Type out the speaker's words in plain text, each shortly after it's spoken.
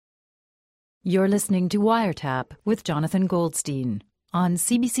You're listening to Wiretap with Jonathan Goldstein on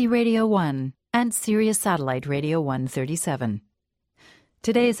CBC Radio 1 and Sirius Satellite Radio 137.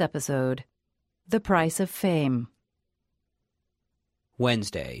 Today's episode, The Price-of-Fame.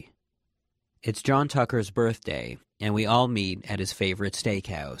 Wednesday. It's John Tucker's birthday, and we all meet at his favorite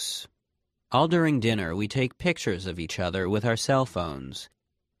steakhouse. All during dinner, we take pictures of each other with our cell phones.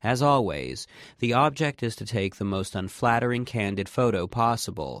 As always, the object is to take the most unflattering, candid photo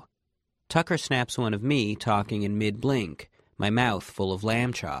possible. Tucker snaps one of me talking in mid-blink, my mouth full of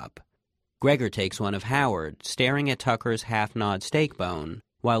lamb chop. Gregor takes one of Howard, staring at Tucker's half-gnawed steak bone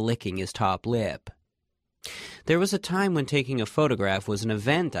while licking his top lip. There was a time when taking a photograph was an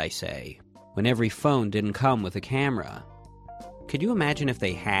event, I say, when every phone didn't come with a camera. Could you imagine if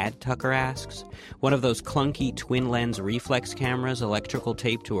they had, Tucker asks, one of those clunky twin-lens reflex cameras electrical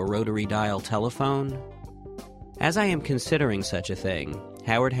taped to a rotary dial telephone? As I am considering such a thing,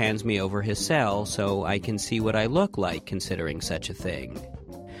 Howard hands me over his cell so I can see what I look like considering such a thing.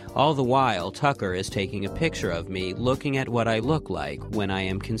 All the while, Tucker is taking a picture of me looking at what I look like when I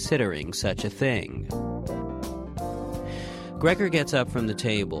am considering such a thing. Gregor gets up from the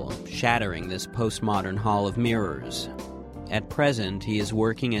table, shattering this postmodern hall of mirrors. At present, he is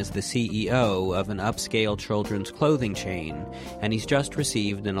working as the CEO of an upscale children's clothing chain, and he's just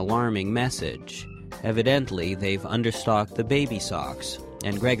received an alarming message. Evidently, they've understocked the baby socks,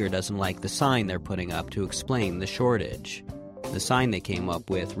 and Gregor doesn't like the sign they're putting up to explain the shortage. The sign they came up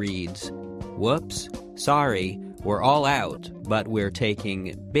with reads, "Whoops, sorry, we're all out, but we're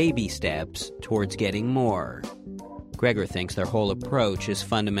taking baby steps towards getting more." Gregor thinks their whole approach is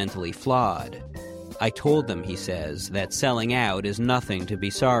fundamentally flawed. I told them, he says, that selling out is nothing to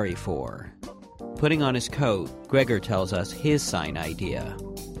be sorry for. Putting on his coat, Gregor tells us his sign idea.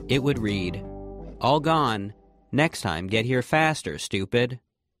 It would read, "All gone. Next time, get here faster, stupid."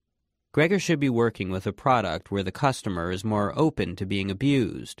 Gregor should be working with a product where the customer is more open to being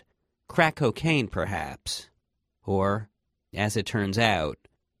abused. Crack cocaine, perhaps. Or, as it turns out,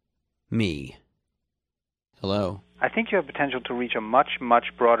 me. Hello? I think you have potential to reach a much,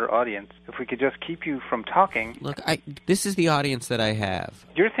 much broader audience if we could just keep you from talking. Look, this is the audience that I have.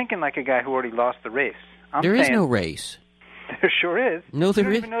 You're thinking like a guy who already lost the race. There is no race. There sure is. No, there You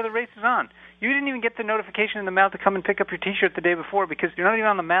don't is. even know the race is on. You didn't even get the notification in the mail to come and pick up your T-shirt the day before because you're not even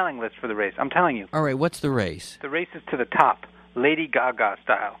on the mailing list for the race. I'm telling you. All right, what's the race? The race is to the top, Lady Gaga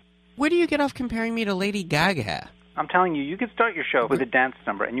style. Where do you get off comparing me to Lady Gaga? I'm telling you, you could start your show with a dance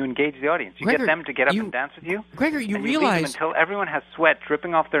number and you engage the audience. You Gregor, get them to get up and dance with you. Gregor, you and realize... leave them until everyone has sweat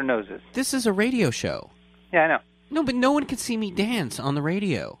dripping off their noses. This is a radio show. Yeah, I know. No, but no one could see me dance on the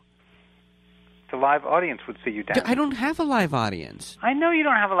radio. The live audience would see you dance. I don't have a live audience. I know you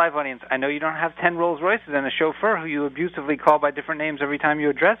don't have a live audience. I know you don't have 10 Rolls Royces and a chauffeur who you abusively call by different names every time you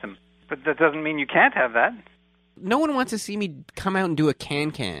address him. But that doesn't mean you can't have that. No one wants to see me come out and do a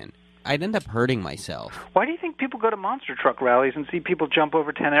can-can. I'd end up hurting myself. Why do you think people go to monster truck rallies and see people jump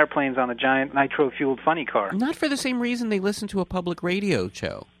over 10 airplanes on a giant nitro-fueled funny car? Not for the same reason they listen to a public radio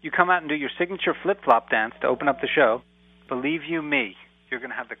show. You come out and do your signature flip-flop dance to open up the show. Believe you me, you're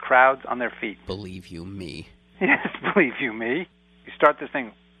going to have the crowds on their feet. Believe you me. Yes, believe you me. You start this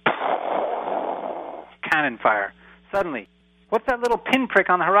thing, cannon fire. Suddenly, what's that little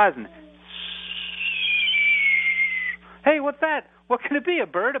pinprick on the horizon? Hey, what's that? What can it be? A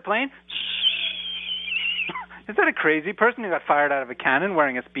bird? A plane? Is that a crazy person who got fired out of a cannon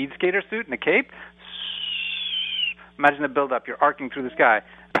wearing a speed skater suit and a cape? Imagine the build-up. You're arcing through the sky.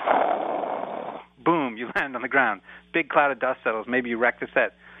 Boom, you land on the ground. Big cloud of dust settles. Maybe you wreck the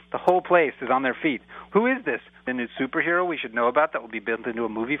set. The whole place is on their feet. Who is this? The new superhero we should know about that will be built into a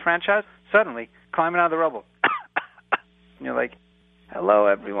movie franchise? Suddenly, climbing out of the rubble. And you're like, "Hello,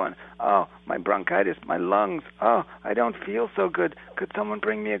 everyone. Oh, my bronchitis, my lungs. Oh, I don't feel so good. Could someone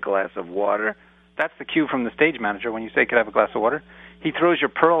bring me a glass of water?" That's the cue from the stage manager when you say, "Could I have a glass of water?" He throws your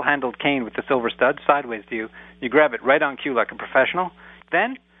pearl-handled cane with the silver stud sideways to you. You grab it right on cue like a professional.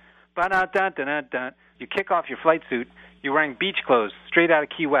 Then, ba-da-da-da-da-da, you kick off your flight suit. You're wearing beach clothes straight out of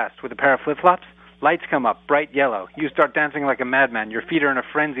Key West with a pair of flip-flops. Lights come up, bright yellow. You start dancing like a madman. Your feet are in a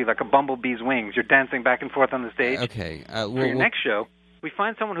frenzy like a bumblebee's wings. You're dancing back and forth on the stage. Okay. For your next show, we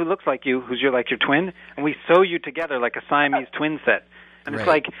find someone who looks like you, who's your twin, and we sew you together like a Siamese twin set. And it's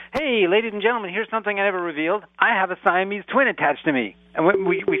like, "Hey, ladies and gentlemen, here's something I never revealed. I have a Siamese twin attached to me." And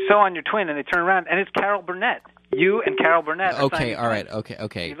we sew on your twin, and they turn around, and it's Carol Burnett. You and Carol Burnett. Okay, all right,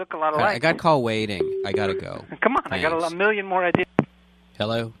 okay. You look a lot alike. I got call waiting. I got to go. Come on, Thanks. I got a million more ideas.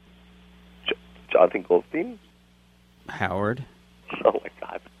 Hello? Jonathan Goldstein? Howard? Oh, my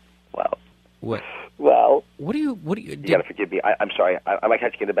God. Wow. What? Well, What do you? you got to forgive me. I'm sorry. Am I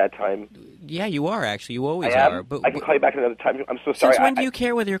catching you at a bad time? Yeah, you are actually. You always I am? are. But I can call you back another time. I'm so sorry. Since when do you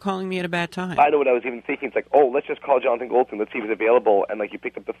care whether you're calling me at a bad time? I know what I was even thinking. It's like, oh, let's just call Jonathan Goldstein. Let's see if he's available. And like, you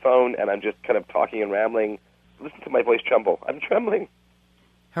picked up the phone, and I'm just kind of talking and rambling. Listen to my voice tremble. I'm trembling.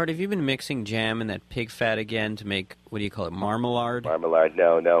 Howard, have you been mixing jam and that pig fat again to make, what do you call it, marmalade? Marmalade?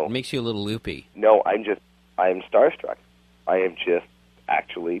 No. It makes you a little loopy. No, I am starstruck. I am just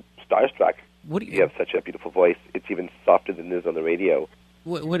actually starstruck. What do you have such a beautiful voice. It's even softer than it is on the radio.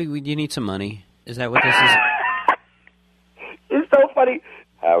 What do you need some money? Is that what this is? It's so funny.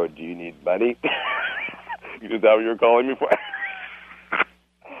 Howard, do you need money? Is that what you're calling me for?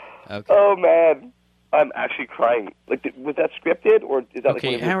 Okay. Oh, man. I'm actually crying. Like, was that scripted, or is that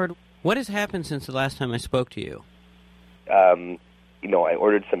okay, Howard, what has happened since the last time I spoke to you? I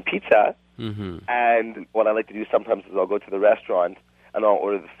ordered some pizza, and what I like to do sometimes is I'll go to the restaurant, and I'll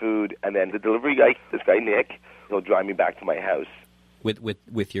order the food, and then the delivery guy, this guy Nick, he'll drive me back to my house.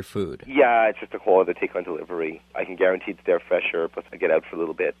 With your food? Yeah, it's just a whole other take on delivery. I can guarantee it's there fresher, plus I get out for a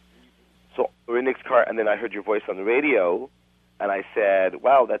little bit. So we're in Nick's car, and then I heard your voice on the radio, and I said,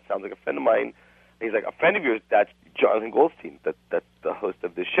 wow, that sounds like a friend of mine. And he's like, a friend of yours? That's Jonathan Goldstein. That's the host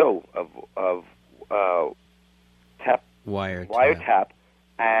of this show of Wiretap.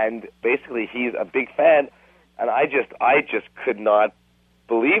 And basically, he's a big fan, and I just could not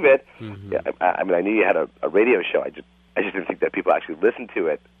believe it. Yeah, I mean, I knew you had a radio show. I just didn't think that people actually listened to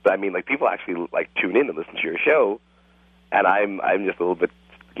it. But I mean, like, people actually like tune in and listen to your show, and I'm just a little bit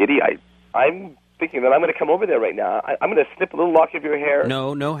giddy. I'm thinking that I'm going to come over there right now. I'm going to snip a little lock of your hair.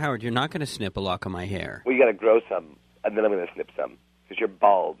 No, Howard, you're not going to snip a lock of my hair. Well, you got to grow some, and then I'm going to snip some because you're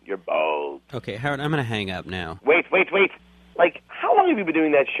bald. You're bald. Okay, Howard, I'm going to hang up now. Wait. Like, how long have you been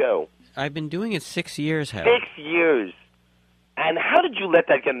doing that show? I've been doing it 6 years, Howard. 6 years. And how did you let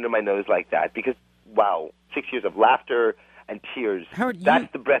that get under my nose like that? Because, wow, 6 years of laughter and tears. Howard,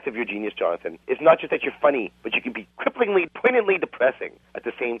 that's the breadth of your genius, Jonathan. It's not just that you're funny, but you can be cripplingly, poignantly depressing at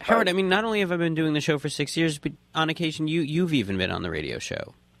the same time. Howard, I mean, not only have I been doing the show for 6 years, but on occasion you've even been on the radio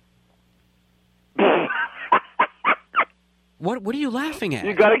show. What are you laughing at?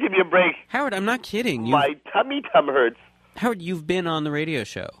 You got to give me a break. Howard, I'm not kidding. My tummy hurts. Howard, you've been on the radio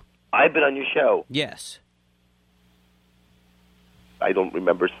show. I've been on your show. Yes. I don't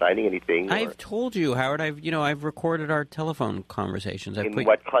remember signing anything. I've told you, Howard. I've recorded our telephone conversations. In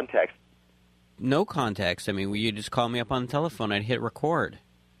what context? No context. I mean, you just call me up on the telephone. I'd hit record.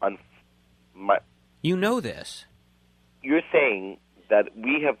 You know this. You're saying that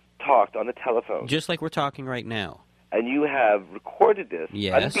we have talked on the telephone, just like we're talking right now. And you have recorded this,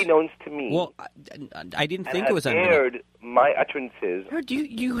 yes, unbeknownst to me. Well, I didn't think it was unbeknownst. Aired my utterances. Howard,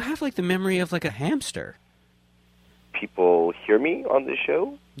 you have like the memory of like a hamster. People hear me on this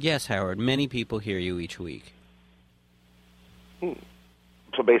show? Yes, Howard. Many people hear you each week.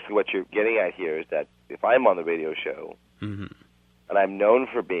 So basically what you're getting at here is that if I'm on the radio show, and I'm known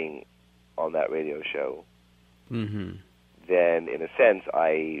for being on that radio show, then in a sense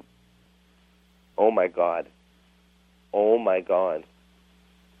oh my God, I'm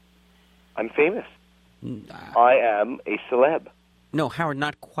famous. I am a celeb. No, Howard,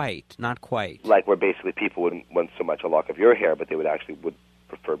 not quite. Like where basically people wouldn't want so much a lock of your hair, but they would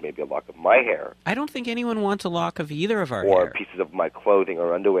prefer maybe a lock of my hair. I don't think anyone wants a lock of either of our hair. Or pieces of my clothing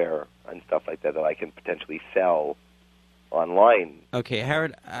or underwear and stuff like that I can potentially sell online. Okay,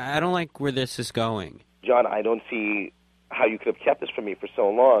 Howard, I don't like where this is going. John, I don't see how you could have kept this from me for so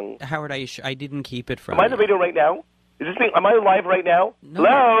long. Howard, I didn't keep it from you. Am I on the radio right now? Am I live right now? No.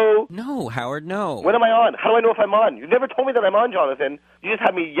 Hello? No, Howard, no. When am I on? How do I know if I'm on? You never told me that I'm on, Jonathan. You just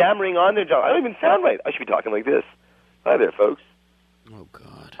had me yammering on there, John. I don't even sound right. I should be talking like this. Hi there, folks. Oh,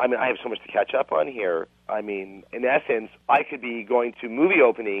 God. I mean, I have so much to catch up on here. I mean, in essence, I could be going to movie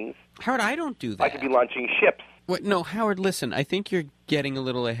openings. Howard, I don't do that. I could be launching ships. What? No, Howard, listen. I think you're getting a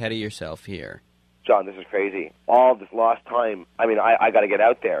little ahead of yourself here. John, this is crazy. All this lost time. I mean, I got to get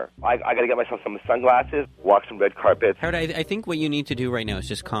out there. I got to get myself some sunglasses, walk some red carpets. Howard, I think what you need to do right now is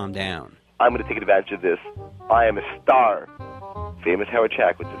just calm down. I'm going to take advantage of this. I am a star. Famous Howard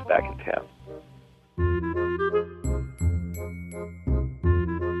Chackwitz is back in town.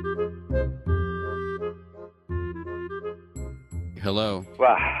 Hello.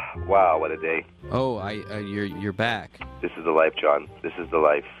 Wow, what a day. Oh, you're back. This is the life, John. This is the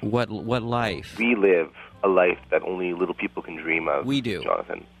life. What life? We live a life that only little people can dream of. We do.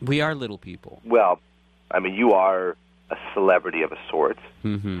 Jonathan. We are little people. Well, I mean, you are a celebrity of a sort.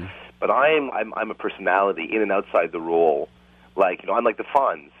 But I'm a personality in and outside the role. Like, I'm like the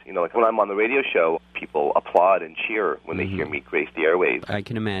Fonz. Like when I'm on the radio show, people applaud and cheer when they hear me grace the airwaves. I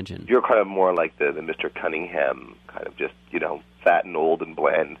can imagine. You're kind of more like the Mr. Cunningham, kind of just, fat and old and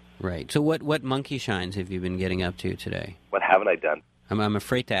bland. Right. So what monkey shines have you been getting up to today? What haven't I done? I'm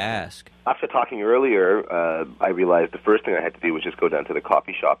afraid to ask. After talking earlier, I realized the first thing I had to do was just go down to the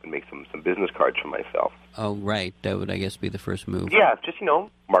coffee shop and make some business cards for myself. Oh, right. That would, I guess, be the first move. Yeah, just,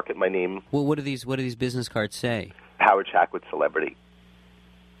 market my name. Well, what do these business cards say? Howard Shackwood celebrity.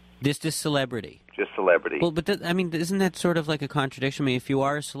 Just celebrity. Just celebrity. Well, but isn't that sort of like a contradiction? I mean, if you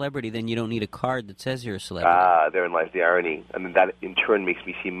are a celebrity, then you don't need a card that says you're a celebrity. Therein lies the irony. And then that, in turn, makes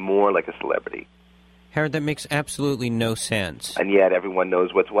me seem more like a celebrity. Howard, that makes absolutely no sense. And yet everyone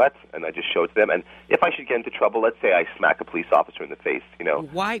knows what's what, and I just show it to them. And if I should get into trouble, let's say I smack a police officer in the face,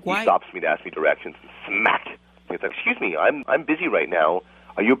 Why? He stops me to ask me directions, and smack. He's like, excuse me, I'm busy right now.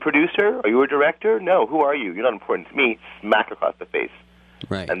 Are you a producer? Are you a director? No, who are you? You're not important to me. Smack across the face.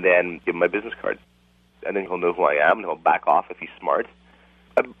 Right. And then give him my business card. And then he'll know who I am, and he'll back off if he's smart.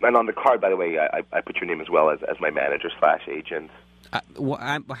 And on the card, by the way, I put your name as well as my manager/agent.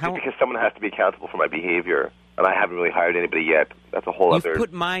 Because someone has to be accountable for my behavior, and I haven't really hired anybody yet. That's a whole other... You've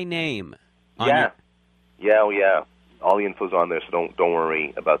put my name on Yeah. All the info's on there, so don't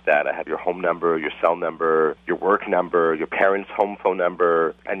worry about that. I have your home number, your cell number, your work number, your parents' home phone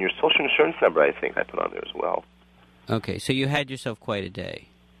number, and your social insurance number, I think I put on there as well. Okay, so you had yourself quite a day.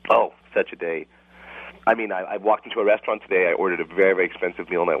 Oh, such a day. I mean, I walked into a restaurant today, I ordered a very, very expensive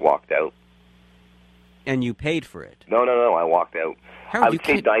meal, and I walked out. And you paid for it? No, I walked out. Howard, I would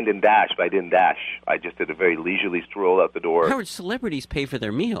say dined and dashed, but I didn't dash. I just did a very leisurely stroll out the door. Howard, celebrities pay for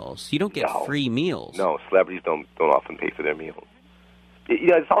their meals. You don't get free meals. No, celebrities don't often pay for their meals.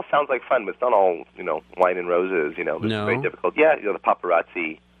 This all sounds like fun, but it's not all, wine and roses, It's very difficult. Yeah, the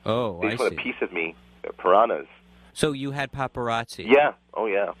paparazzi. Oh, they just want a piece of me. They're piranhas. So you had paparazzi? Yeah. Oh,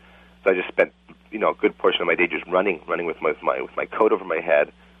 yeah. So I just spent, a good portion of my day just running with my coat over my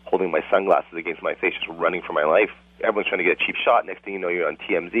head, holding my sunglasses against my face, just running for my life. Everyone's trying to get a cheap shot. Next thing you know, you're on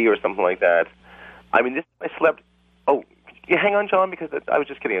TMZ or something like that. I mean, I slept... Oh, you hang on, John, because I was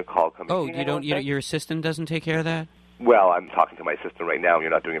just getting a call coming. Oh, your assistant doesn't take care of that? Well, I'm talking to my assistant right now, and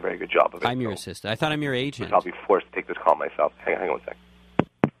you're not doing a very good job of it. I'm your assistant. I thought I'm your agent. I'll be forced to take this call myself. Hang on one sec.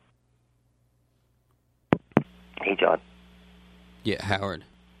 Hey, John. Yeah, Howard.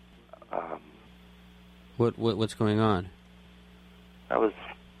 What's going on? That was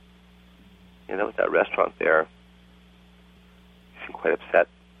that restaurant there. You seem quite upset.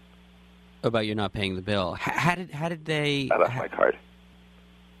 About you not paying the bill. How did they... I left my card.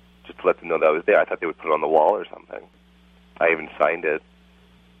 Just to let them know that I was there. I thought they would put it on the wall or something. I even signed it.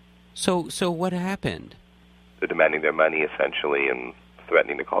 So what happened? They're demanding their money, essentially, and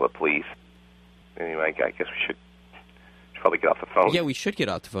threatening to call the police. Anyway, I guess we should probably get off the phone. Yeah, we should get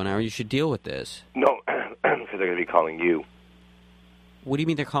off the phone, Howard. You should deal with this. No, because they're going to be calling you. What do you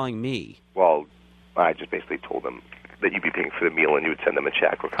mean they're calling me? Well, I just basically told them that you'd be paying for the meal and you would send them a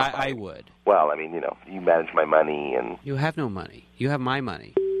check. I would. Well, I mean, you manage my money and... You have no money. You have my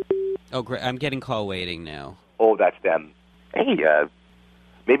money. Oh, great. I'm getting call waiting now. Oh, that's them. Hey,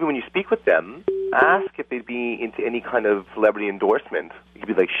 maybe when you speak with them, ask if they'd be into any kind of celebrity endorsement. You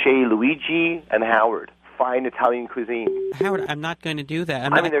could be like Shay, Luigi, and Howard. Fine Italian cuisine. Howard, I'm not going to do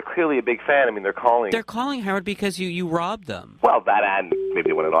that. I mean, they're clearly a big fan. I mean, they're calling. They're calling, Howard, because you robbed them. Well, that and maybe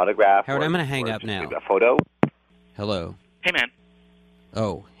they want an autograph. Howard, I'm going to hang up now. Maybe a photo. Hello. Hey, man.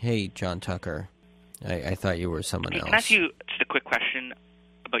 Oh, hey, John Tucker. I thought you were someone else. Can I ask you just a quick question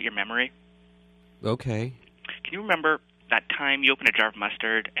about your memory? Okay. Can you remember that time you opened a jar of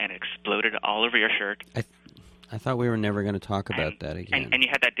mustard and it exploded all over your shirt? I thought we were never going to talk about that again. And you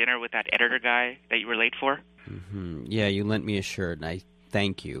had that dinner with that editor guy that you were late for? Mm-hmm. Yeah, you lent me a shirt, and I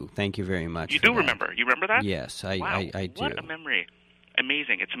thank you. Thank you very much. You do remember? You remember that? Yes, wow, I do. What a memory.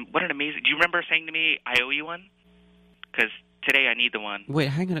 Amazing. What an amazing... Do you remember saying to me, I owe you one? Because today I need the one. Wait,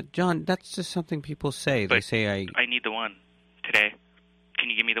 hang on. John, that's just something people say. They say I need the one today. Can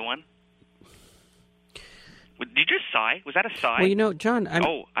you give me the one? Did you just sigh? Was that a sigh? Well, John,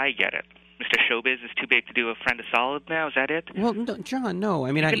 Oh, I get it. Mr. Showbiz is too big to do a friend of solid now? Is that it? Well, no, John, no.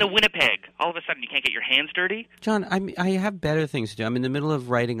 I mean, Even to Winnipeg, all of a sudden you can't get your hands dirty? John, I have better things to do. I'm in the middle of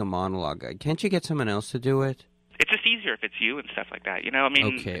writing a monologue. Can't you get someone else to do it? It's just easier if it's you and stuff like that, I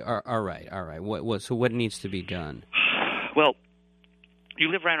mean... Okay, all right. So what needs to be done? Well, you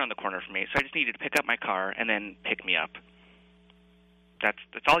live right on the corner from me, so I just need you to pick up my car and then pick me up. That's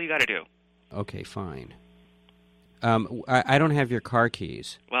all you got to do. Okay, fine. I don't have your car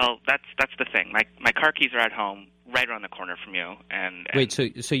keys. Well, that's the thing. My car keys are at home, right around the corner from you. And wait,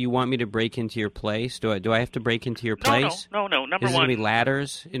 so you want me to break into your place? Do I have to break into your place? No. Number one, is there going to be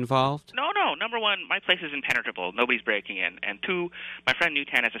ladders involved? No. number one, my place is impenetrable. Nobody's breaking in. And two, my friend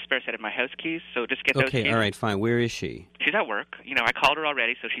Newtown has a spare set of my house keys, so just get those keys. Okay, all right, fine. Where is she? She's at work. I called her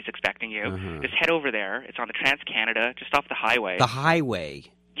already, so she's expecting you. Just head over there. It's on the Trans-Canada, just off the highway. The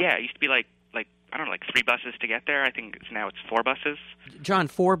highway? Yeah, it used to be like I don't know, like 3 buses to get there. I think now it's 4 buses. John,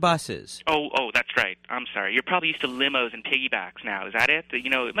 4 buses. Oh, that's right. I'm sorry. You're probably used to limos and piggybacks now. Is that it?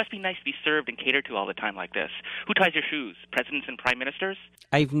 It must be nice to be served and catered to all the time like this. Who ties your shoes? Presidents and prime ministers?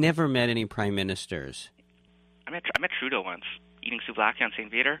 I've never met any prime ministers. I met Trudeau once, eating souvlaki on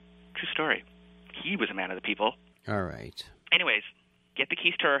St. Peter. True story. He was a man of the people. All right. Anyways, get the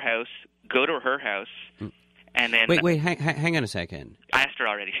keys to her house, go to her house, and then... Wait, hang on a second. I asked her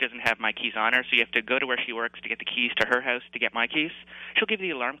already. She doesn't have my keys on her, so you have to go to where she works to get the keys to her house to get my keys. She'll give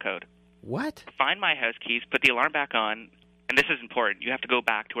you the alarm code. What? Find my house keys, put the alarm back on, and this is important. You have to go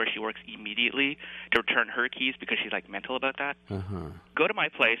back to where she works immediately to return her keys because she's, mental about that. Go to my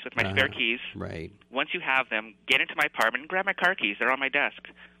place with my spare keys. Right. Once you have them, get into my apartment and grab my car keys. They're on my desk.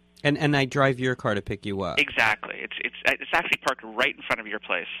 And I drive your car to pick you up. Exactly. It's actually parked right in front of your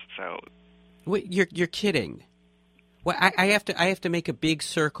place, so... Wait, you're kidding. Well, I have to make a big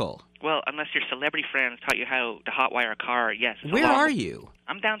circle. Well, unless your celebrity friends taught you how to hotwire a car, yes. Where are you?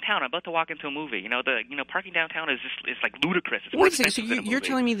 I'm downtown. I'm about to walk into a movie. Parking downtown is ludicrous. It's Wait a second. So you're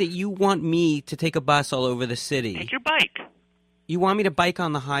telling me that you want me to take a bus all over the city? Take your bike. You want me to bike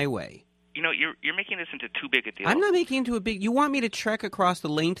on the highway? You're making this into too big a deal. I'm not making it into a big... You want me to trek across the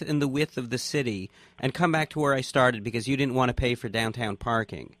length and the width of the city and come back to where I started because you didn't want to pay for downtown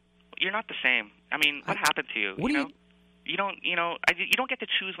parking? You're not the same. I mean, what happened to you? You don't get to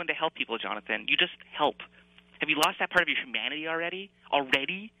choose when to help people, Jonathan. You just help. Have you lost that part of your humanity already?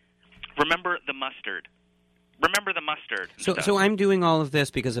 Remember the mustard. Remember the mustard. So I'm doing all of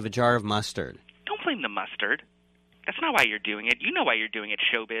this because of a jar of mustard. Don't blame the mustard. That's not why you're doing it. You know why you're doing it,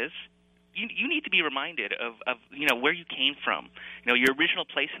 showbiz. You need to be reminded of where you came from. Your original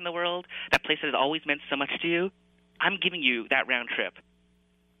place in the world, that place that has always meant so much to you. I'm giving you that round trip.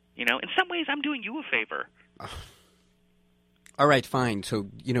 In some ways, I'm doing you a favor. All right, fine. So,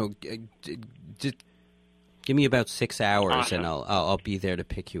 just give me about 6 hours, awesome. And I'll be there to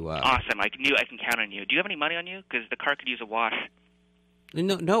pick you up. Awesome. I can count on you. Do you have any money on you? Because the car could use a wash.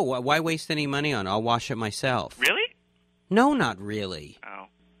 No. Why waste any money on it? I'll wash it myself. Really? No, not really.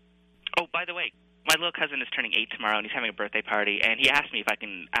 Oh, by the way, my little cousin is turning 8 tomorrow, and he's having a birthday party, and he asked me if I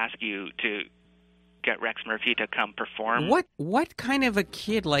can ask you to get Rex Murphy to come perform. What kind of a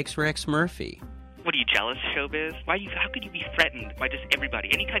kid likes Rex Murphy? What, are you jealous, showbiz? How could you be threatened by just everybody?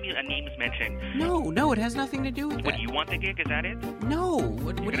 Anytime a name is mentioned... No, it has nothing to do with that. What, do you want the gig? Is that it? No.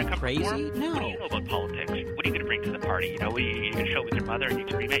 What are you, crazy? Perform? No. What do you know about politics? What are you going to bring to the party? Are you going to show with your mother and you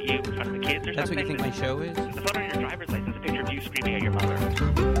scream at you in front of the kids or That's something? What you think my show is? The photo on your driver's license, a picture of you screaming at your mother.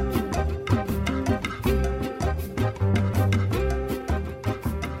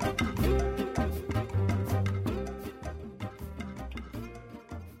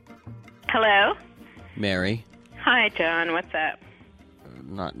 Hello? Mary. Hi, John. What's up?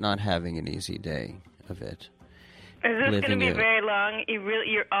 Not having an easy day of it. Is this going to be very long?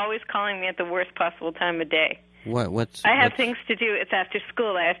 You're always calling me at the worst possible time of day. I have things to do. It's after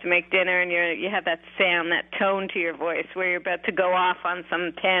school. I have to make dinner, and you have that sound, that tone to your voice where you're about to go off on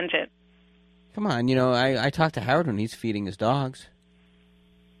some tangent. Come on, I talk to Howard when he's feeding his dogs.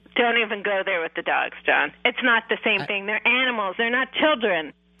 Don't even go there with the dogs, John. It's not the same thing. They're animals. They're not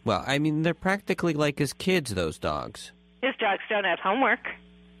children. Well, I mean, they're practically like his kids, those dogs. His dogs don't have homework.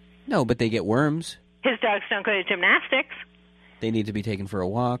 No, but they get worms. His dogs don't go to gymnastics. They need to be taken for a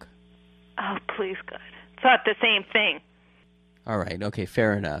walk. Oh, please, God. It's not the same thing. All right, okay,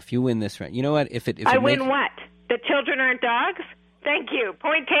 fair enough. You win this round. You know what? If I win what? The children aren't dogs? Thank you.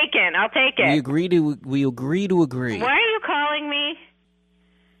 Point taken. I'll take it. We agree to agree. Why are you calling me?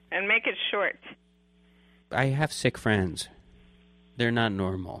 And make it short. I have sick friends. They're not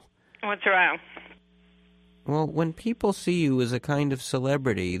normal. What's wrong? Well, when people see you as a kind of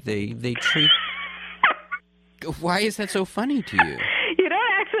celebrity, they treat... Why is that so funny to you? You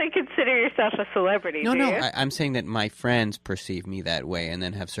don't actually consider yourself a celebrity, do you? No, I'm saying that my friends perceive me that way and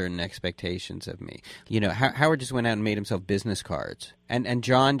then have certain expectations of me. Howard just went out and made himself business cards. And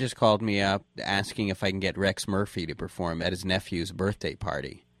John just called me up asking if I can get Rex Murphy to perform at his nephew's birthday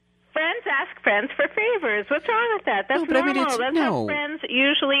party. Friends ask friends for favors. What's wrong with that? That's normal. That's how friends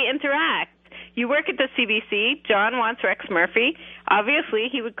usually interact. You work at the CBC. John wants Rex Murphy. Obviously,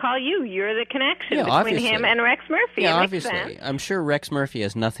 he would call you. You're the connection between him and Rex Murphy. Yeah, it obviously. Makes sense. I'm sure Rex Murphy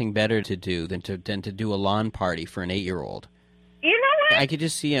has nothing better to do than to do a lawn party for an 8-year-old. You know what? I could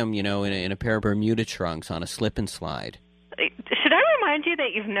just see him, in a pair of Bermuda trunks on a slip and slide. Should I remind you that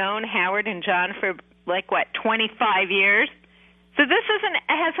you've known Howard and John for, 25 years? So this it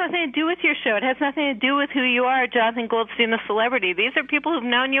has nothing to do with your show. It has nothing to do with who you are, Jonathan Goldstein, the celebrity. These are people who've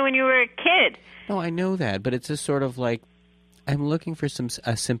known you when you were a kid. No, I know that, but it's just sort of like, I'm looking for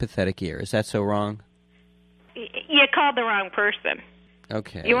a sympathetic ear. Is that so wrong? You called the wrong person.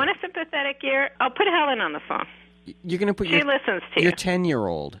 Okay. You want a sympathetic ear? I'll put Helen on the phone. You're going to put She listens to you. Your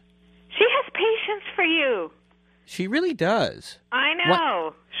 10-year-old. She has patience for you. She really does. I know.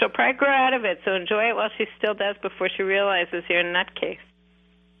 What? She'll probably grow out of it, so enjoy it while she still does before she realizes you're a nutcase.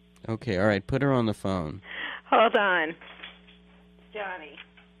 Okay, all right. Put her on the phone. Hold on. Johnny.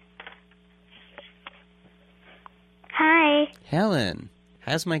 Hi. Helen,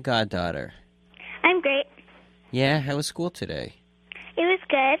 how's my goddaughter? I'm great. Yeah, how was school today? It was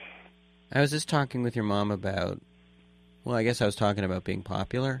good. I was just talking with your mom about, I guess I was talking about being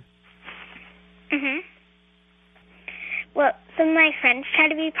popular. Mm-hmm. Well, some of my friends try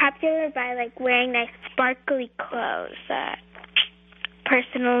to be popular by, wearing nice sparkly clothes.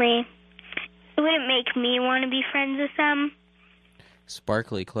 Personally, it wouldn't make me want to be friends with them.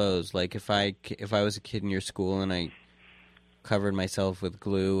 Sparkly clothes, like if I was a kid in your school and I covered myself with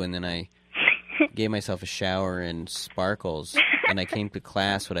glue and then I gave myself a shower in sparkles and I came to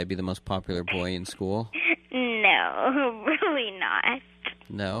class, would I be the most popular boy in school? No, really not.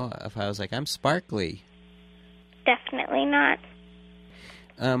 No? If I was like, I'm sparkly. Definitely not.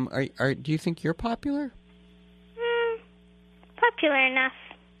 Do you think you're popular? Popular enough.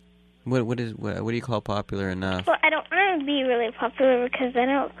 What do you call popular enough? Well, I don't want to be really popular because then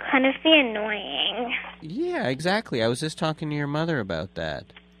it'll kind of be annoying. Yeah, exactly. I was just talking to your mother about that.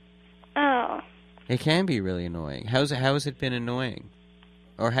 Oh. It can be really annoying. How has it been annoying?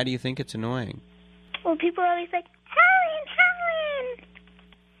 Or how do you think it's annoying? Well, people are always like,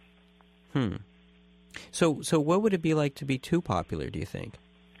 Helen! So what would it be like to be too popular, do you think?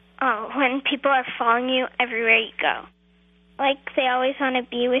 Oh, when people are following you everywhere you go. They always want to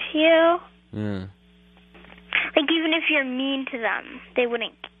be with you. Yeah. Even if you're mean to them, they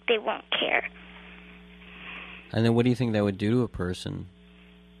won't care. And then what do you think that would do to a person?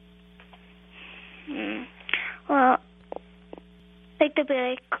 Well, they'll be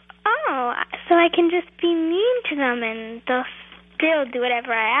like, oh, so I can just be mean to them and they'll still do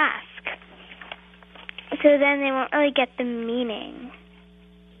whatever I ask. So then they won't really get the meaning.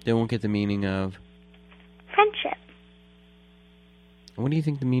 They won't get the meaning of? Friendship. What do you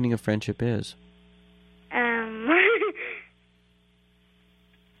think the meaning of friendship is?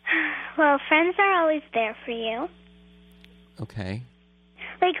 Well, friends are always there for you. Okay.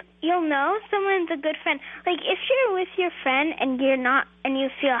 You'll know someone's a good friend. If you're with your friend and you're not, and you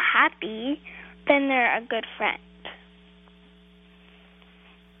feel happy, then they're a good friend.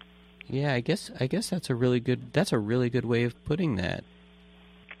 Yeah, I guess that's a really good way of putting that.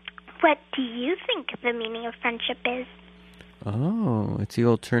 What do you think the meaning of friendship is? Oh, it's the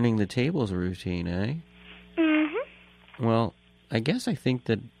old turning the tables routine, eh? Mm-hmm. Well, I think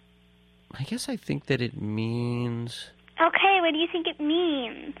that it means... Okay, what do you think it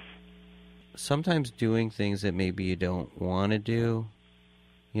means? Sometimes doing things that maybe you don't want to do.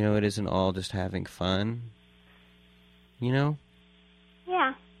 It isn't all just having fun. Yeah.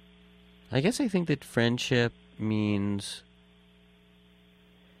 I think that friendship means...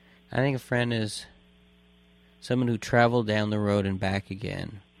 I think a friend is someone who traveled down the road and back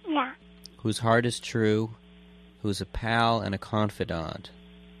again. Yeah. Whose heart is true, who's a pal and a confidant.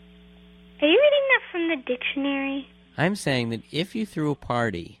 Are you reading that from the dictionary? I'm saying that if you threw a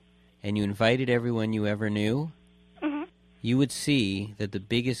party and you invited everyone you ever knew, mm-hmm. you would see that the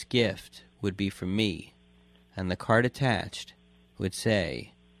biggest gift would be from me, and the card attached would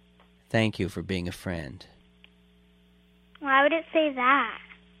say, "Thank you for being a friend." Why would it say that?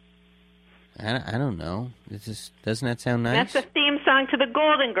 I don't know. Doesn't that sound nice? That's the theme song to the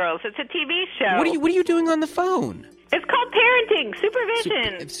Golden Girls. It's a TV show. What are you doing on the phone? It's called parenting,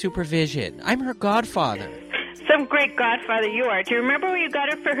 supervision. Supervision. I'm her godfather. Some great godfather you are. Do you remember when you got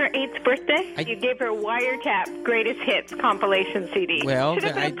her for her 8th birthday? You gave her a Wiretap Greatest Hits compilation CD. Well, should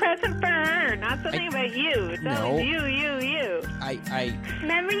have been a present for her, not something about you. It's always you.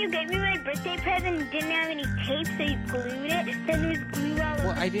 Remember you gave me my birthday present and didn't have any tape, so you glued it? Then there was glue all over.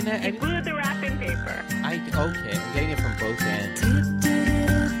 Well, I didn't. You glued the wrapping paper. Okay, I'm getting it from both ends.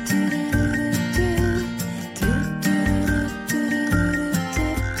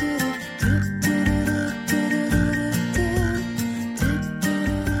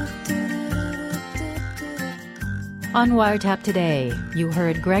 On Wiretap today, you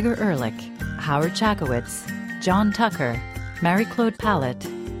heard Gregor Ehrlich, Howard Chakowitz, John Tucker, Mary-Claude Pallett,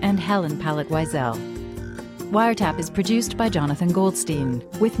 and Helen Pallett-Wiesel. Wiretap is produced by Jonathan Goldstein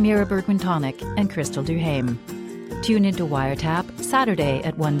with Mira Bergman-Tonic and Crystal Duhame. Tune into Wiretap Saturday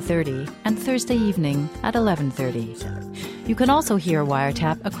at 1:30 and Thursday evening at 11:30. You can also hear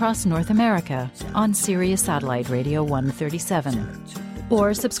Wiretap across North America on Sirius Satellite Radio 137.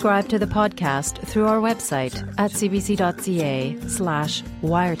 Or subscribe to the podcast through our website at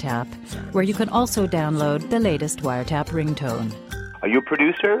cbc.ca/wiretap, where you can also download the latest Wiretap ringtone. Are you a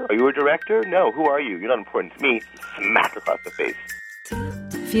producer? Are you a director? No, who are you? You're not important to me. Smack across the face.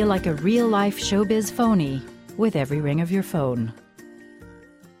 Feel like a real-life showbiz phony with every ring of your phone.